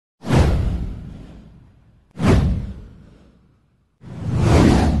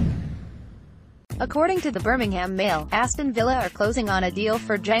According to the Birmingham Mail, Aston Villa are closing on a deal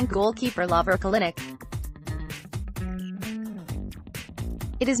for Genk goalkeeper Lovre Kalinic.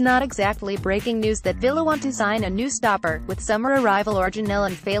 It is not exactly breaking news that Villa want to sign a new stopper, with summer arrival Orjan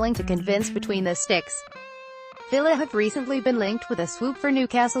Nyland failing to convince between the sticks. Villa have recently been linked with a swoop for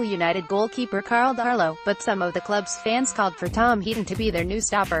Newcastle United goalkeeper Karl Darlow, but some of the club's fans called for Tom Heaton to be their new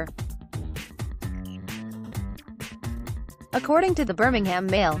stopper. According to the Birmingham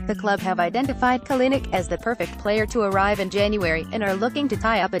Mail, the club have identified Kalinic as the perfect player to arrive in January, and are looking to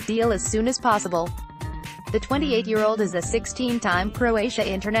tie up a deal as soon as possible. The 28-year-old is a 16-time Croatia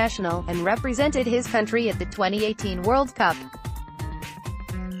international, and represented his country at the 2018 World Cup.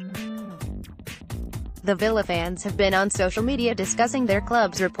 The Villa fans have been on social media discussing their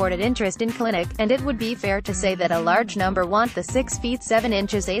club's reported interest in Kalinic, and it would be fair to say that a large number want the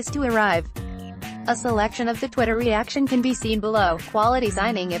 6'7" ace to arrive. A selection of the Twitter reaction can be seen below. Quality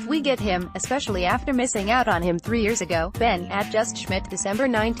signing if we get him, especially after missing out on him 3 years ago. Ben, @JustSchmidt, December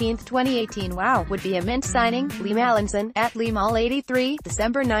 19, 2018. Wow, would be a mint signing. Liam Allinson, @LiamAll83,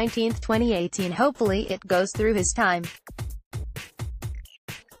 December 19, 2018. Hopefully it goes through his time.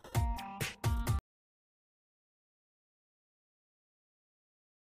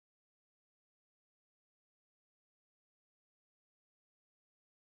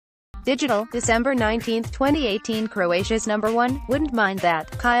 Digital, December 19, 2018. Croatia's #1, wouldn't mind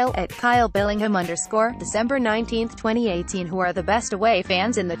that. Kyle, @KyleBellingham_, December 19, 2018. Who are the best away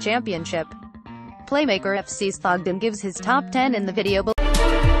fans in the championship? Playmaker FC's Thogden gives his top 10 in the video below.